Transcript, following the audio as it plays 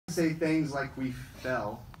say things like we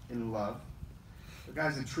fell in love. But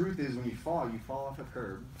guys, the truth is when you fall off a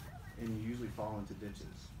curb, and you usually fall into ditches.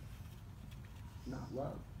 Not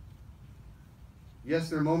love. Yes,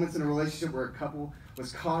 there are moments in a relationship where a couple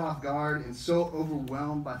was caught off guard and so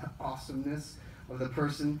overwhelmed by the awesomeness of the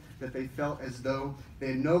person that they felt as though they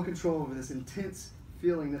had no control over this intense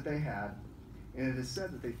feeling that they had, and it is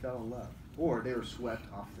said that they fell in love, or they were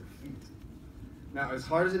swept off their feet. Now, as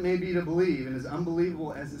hard as it may be to believe, and as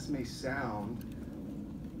unbelievable as this may sound,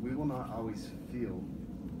 we will not always feel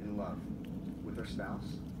in love with our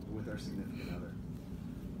spouse or with our significant other.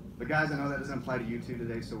 But guys, I know that doesn't apply to you two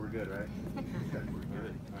today, so we're good, right? Okay, we're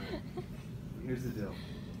good. All right. Here's the deal.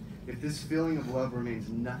 If this feeling of love remains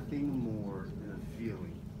nothing more than a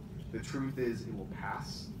feeling, the truth is it will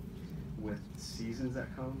pass with seasons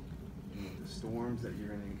that come and with the storms that you're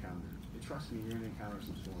going to encounter. And trust me, you're going to encounter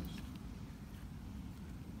some storms.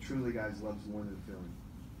 Truly, guys, love's more than a feeling.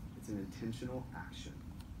 It's an intentional action.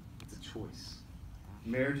 It's a choice.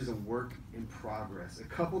 Marriage is a work in progress. A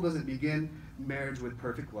couple doesn't begin marriage with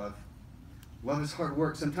perfect love. Love is hard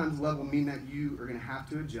work. Sometimes love will mean that you are going to have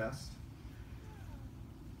to adjust.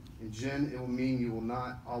 And Jen, it will mean you will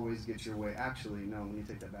not always get your way. Actually, no, let me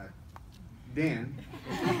take that back. Dan,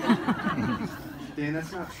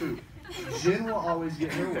 that's not true. Jen will always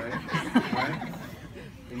get her way, right?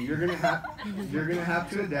 And you're gonna have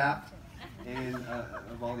to adapt. And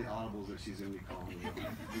of all the audibles that she's gonna be calling me,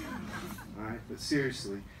 all right. But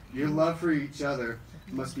seriously, your love for each other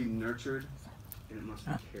must be nurtured and it must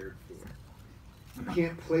be cared for. You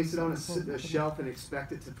can't place it on a shelf and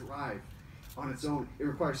expect it to thrive on its own. It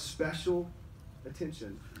requires special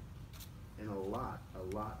attention and a lot of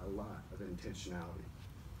intentionality.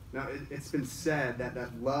 Now, it's been said that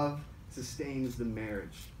love sustains the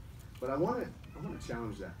marriage, but I want to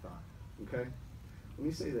challenge that thought. Okay, let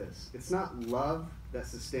me say this: it's not love that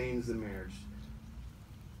sustains the marriage,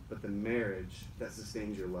 but the marriage that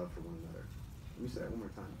sustains your love for one another. Let me say that one more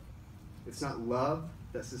time. It's not love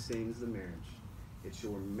that sustains the marriage; it's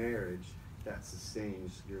your marriage that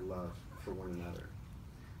sustains your love for one another.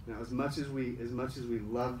 Now, as much as we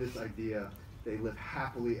love this idea, they live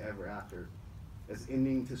happily ever after, as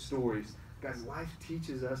ending to stories, guys, life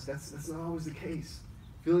teaches us that's not always the case.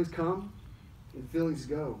 Feelings come and feelings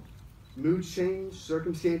go. Moods change,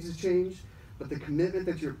 circumstances change, but the commitment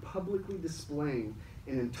that you're publicly displaying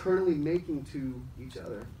and internally making to each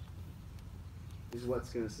other is what's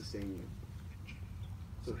going to sustain you.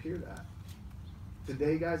 So hear that.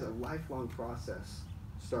 Today, guys, a lifelong process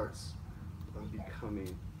starts on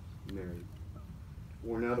becoming married.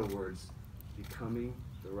 Or in other words, becoming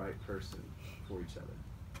the right person for each other.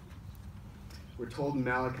 We're told in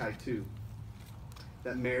Malachi 2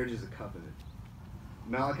 that marriage is a covenant.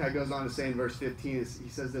 Malachi goes on to say in verse 15, he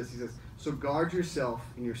says this, he says, "So guard yourself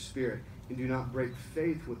in your spirit and do not break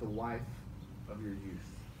faith with the wife of your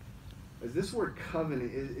youth." As this word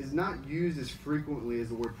covenant is not used as frequently as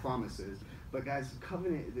the word promise is, but guys,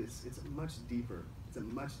 covenant, it's much deeper. It's a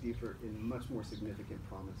much deeper and much more significant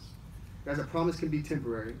promise. Guys, a promise can be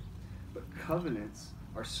temporary, but covenants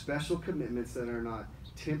are special commitments that are not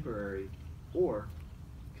temporary or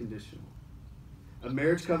conditional. A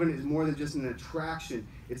marriage covenant is more than just an attraction.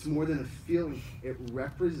 It's more than a feeling. It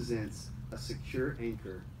represents a secure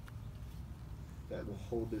anchor that will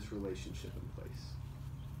hold this relationship in place.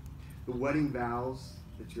 The wedding vows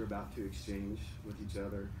that you're about to exchange with each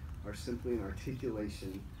other are simply an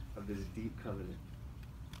articulation of this deep covenant.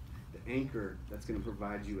 The anchor that's going to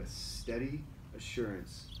provide you a steady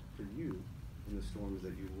assurance for you in the storms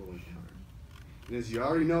that you will encounter. And as you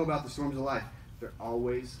already know about the storms of life, they're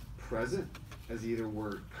always present, as either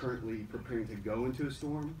we're currently preparing to go into a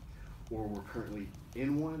storm, or we're currently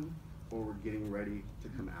in one, or we're getting ready to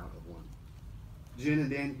come out of one. Jen and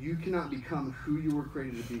Dan, you cannot become who you were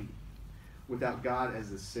created to be without God as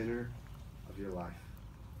the center of your life.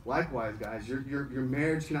 Likewise, guys, your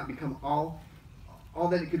marriage cannot become all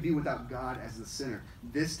that it could be without God as the center.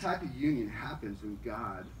 This type of union happens when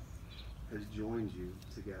God has joined you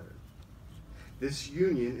together. This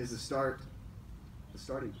union is the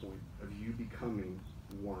starting point of you becoming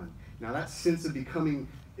one. Now, that sense of becoming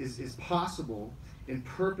is possible and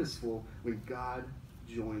purposeful when God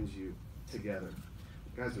joins you together.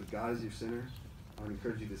 Guys, with God as your center, I would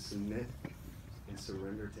encourage you to submit and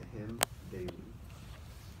surrender to Him daily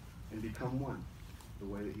and become one the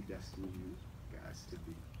way that He destined you guys to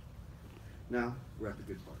be. Now, we're at the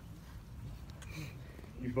good part.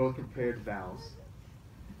 You both prepared vows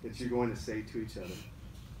that you're going to say to each other.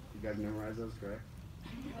 You guys memorize those, correct?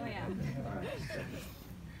 Oh, yeah. All right.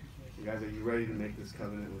 You guys, are you ready to make this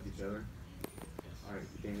covenant with each other? All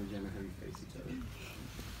right, Dan and Jenna, have you face each other.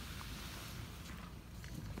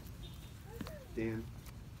 Dan,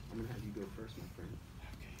 I'm going to have you go first, my friend.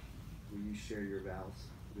 Okay. Will you share your vows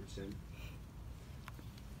with Jen?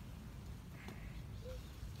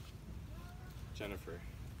 Jennifer,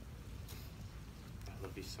 I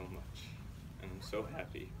love you so much, and I'm so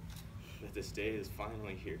happy that this day is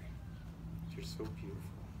finally here. You're so beautiful.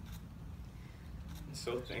 I'm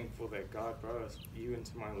so thankful that God brought you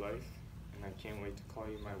into my life, and I can't wait to call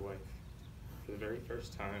you my wife for the very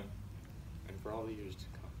first time and for all the years to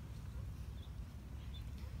come.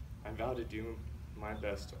 I vow to do my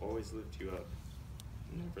best to always lift you up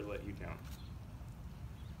and never let you down,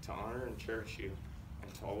 to honor and cherish you,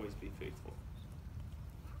 and to always be faithful.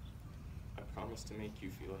 I promise to make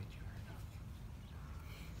you feel like you are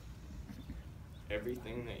enough.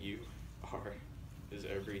 Everything that you are is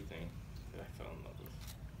everything that I fell in love with.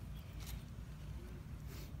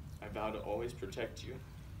 I vow to always protect you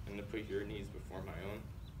and to put your needs before my own.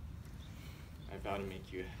 I vow to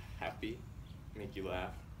make you happy, make you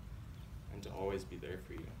laugh, and to always be there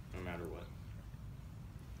for you, no matter what.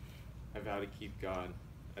 I vow to keep God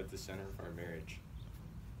at the center of our marriage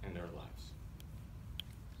and our lives,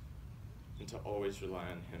 and to always rely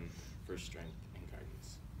on Him for strength and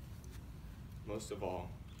guidance. Most of all,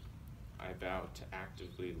 I vow to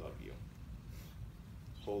actively love you,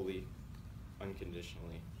 wholly,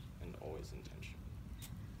 unconditionally, and always intentionally.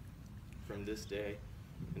 From this day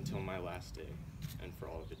until my last day, and for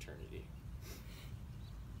all of eternity.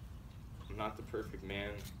 I'm not the perfect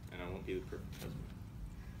man, and I won't be the perfect husband.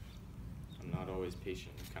 I'm not always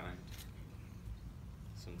patient and kind.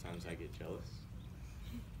 Sometimes I get jealous,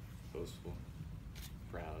 boastful,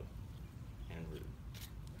 proud, and rude.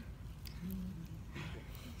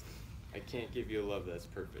 I can't give you a love that's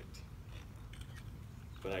perfect,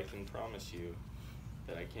 but I can promise you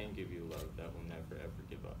that I can give you love that will never ever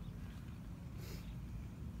give up.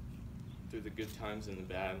 Through the good times and the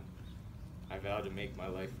bad, I vow to make my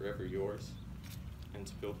life forever yours and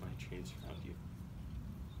to build my dreams around you.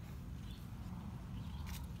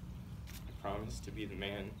 I promise to be the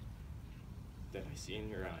man that I see in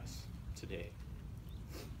your eyes today,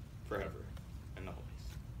 forever, and always.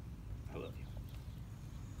 I love you.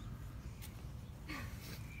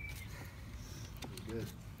 Good.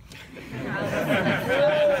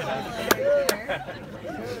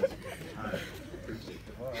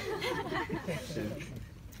 Jen,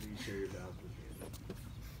 will you share your vows with me?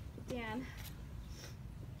 Dan,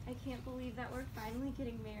 I can't believe that we're finally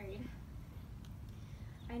getting married.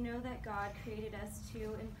 I know that God created us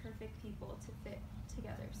two imperfect people to fit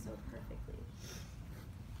together so perfectly.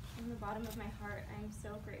 From the bottom of my heart, I am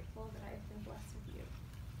so grateful that I've been blessed with you.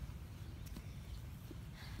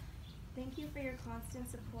 Thank you for your constant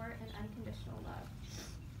support and unconditional love.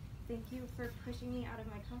 Thank you for pushing me out of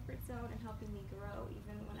my comfort zone and helping me grow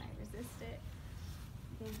even when I resist it.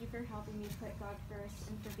 Thank you for helping me put God first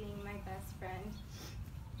and for being my best friend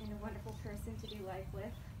and a wonderful person to do life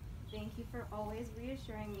with. Thank you for always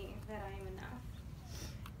reassuring me that I am enough.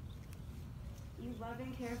 You love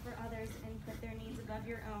and care for others and put their needs above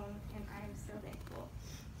your own, and I am so thankful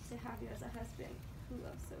to have you as a husband who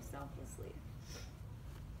loves so selflessly.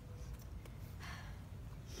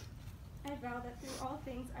 I vow that through all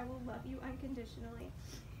things I will love you unconditionally.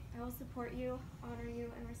 I will support you, honor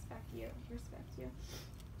you, and respect you.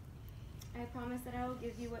 I promise that I will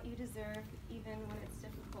give you what you deserve, even when it's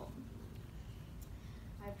difficult.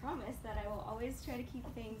 I promise that I will always try to keep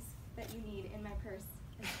things that you need in my purse,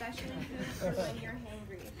 especially food for when you're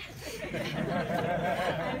hangry.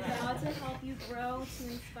 I vow to help you grow, to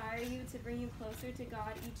inspire you, to bring you closer to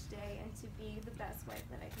God each day, and to be the best wife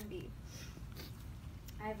that I can be.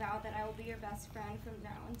 I vow that I will be your best friend from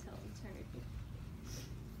now until eternity.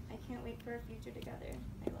 I can't wait for a future together.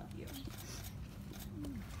 I love you.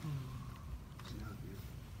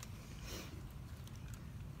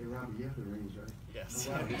 Hey, Robbie, you have the rings, right? Yes.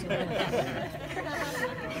 Oh, wow.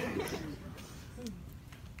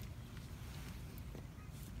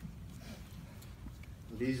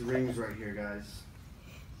 These rings right here, guys,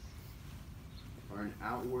 are an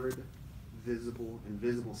outward,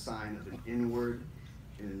 invisible sign of an inward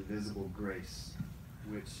and invisible grace,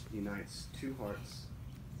 which unites two hearts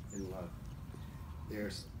in love. They are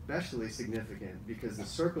especially significant because the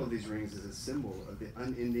circle of these rings is a symbol of the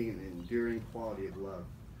unending and enduring quality of love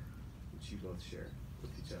which you both share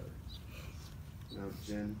with each other. Now,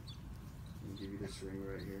 Jen, I'm going to give you this ring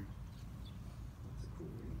right here. That's a cool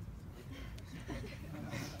ring.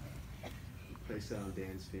 Place it on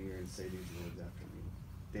Dan's finger and say these words after me.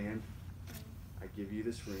 Dan, I give you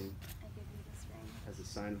this ring I give you this ring as a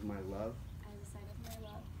sign of my love as a sign of my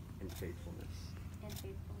love and faithfulness. and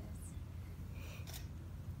faithfulness.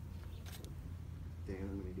 Dan,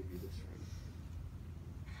 I'm going to give you this ring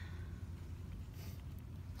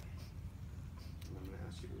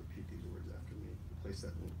these words after me. Place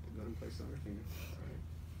that, go ahead and place it on your finger. All right.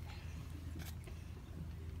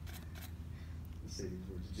 Let's say these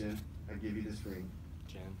words. Jen, I give you this ring.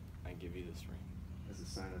 Jen, I give you this ring as a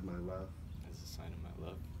sign of my love. As a sign of my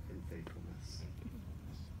love and faithfulness. and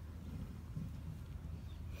faithfulness.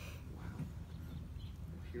 Wow.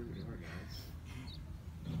 Well, here we are, guys.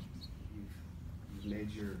 You've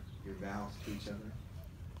made your vows to each other.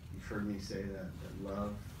 You've heard me say that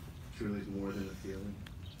love truly is more than a feeling.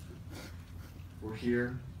 We're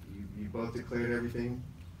here. You both declared everything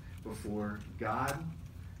before God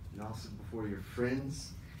and also before your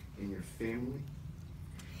friends and your family.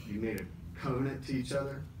 You made a covenant to each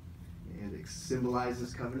other, and it symbolized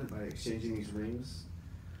this covenant by exchanging these rings.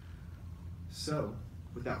 So,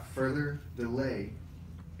 without further delay,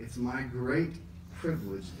 it's my great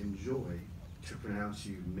privilege and joy to pronounce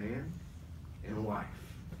you man and wife.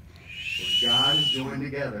 What God has joined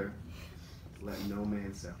together, let no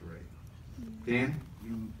man separate. Dan,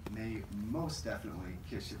 you may most definitely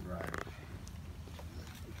kiss your bride.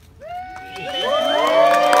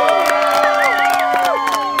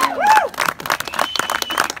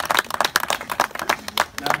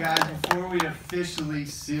 Now, guys, before we officially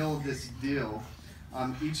seal this deal,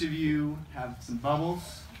 each of you have some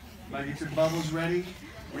bubbles. Get your bubbles ready.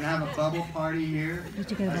 We're going to have a bubble party here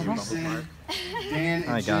as we send Dan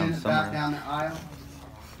and Jen back down the aisle.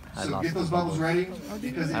 So get those bubbles ready,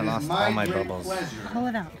 because it is my great pleasure. Pull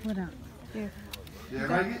it out, pull it out. Here. Did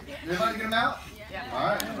everybody get them out? Yeah. All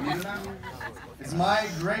right, get them out. It's my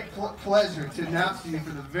great pleasure to announce to you for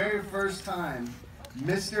the very first time,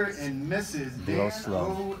 Mr. and Mrs. Dan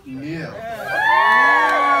O'Neill.